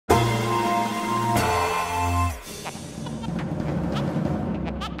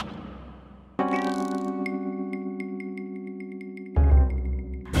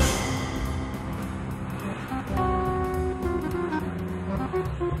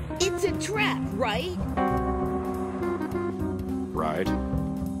It's a trap, right? Right.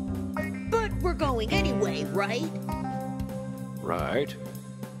 But we're going anyway, right? Right.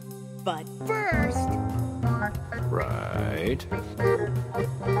 But first... Right.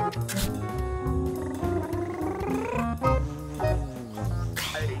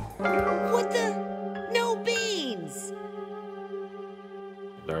 What the? No beans!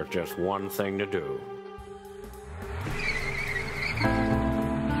 There's just one thing to do.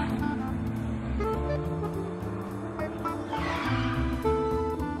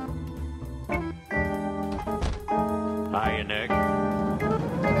 Hiya, Nick.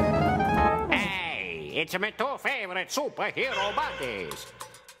 Hey, it's my two favorite superhero buddies.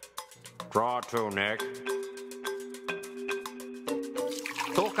 Draw two, Nick.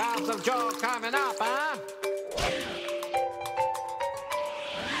 Two cards of Joe coming up, huh?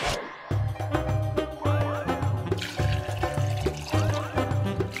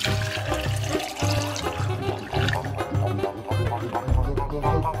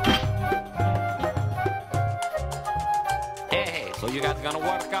 Hey, so you guys gonna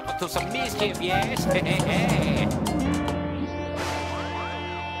work up to some mischief, yes? Hey, hey, hey.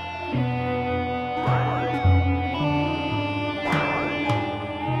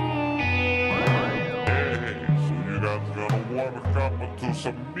 To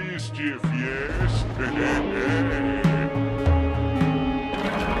some mischief, yes?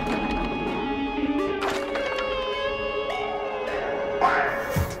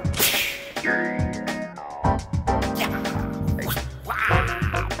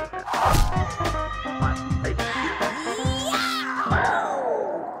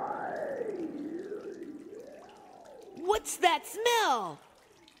 What's that smell?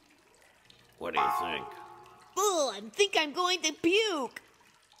 What do you think? Ugh, I think I'm going to puke.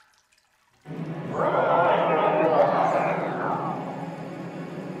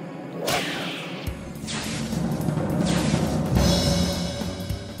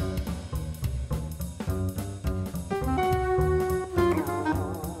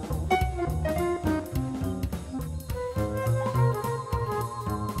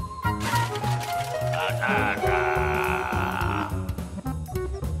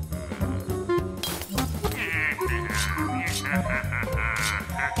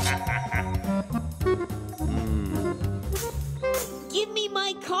 Give me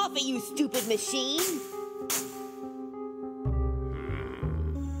my coffee, you stupid machine.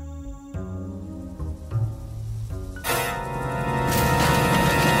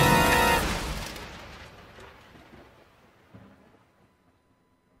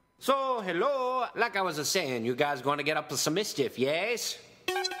 So, hello. Like I was saying, you guys going to get up to some mischief, yes?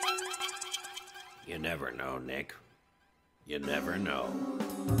 You never know, Nick. You never know.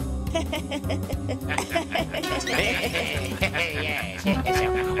 Yes.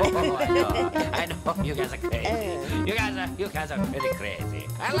 Oh, I know. You guys are crazy. You guys are pretty crazy.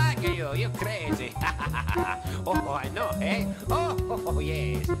 I like you. You're crazy. Oh, I know, eh? Oh,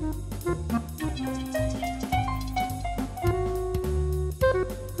 yes.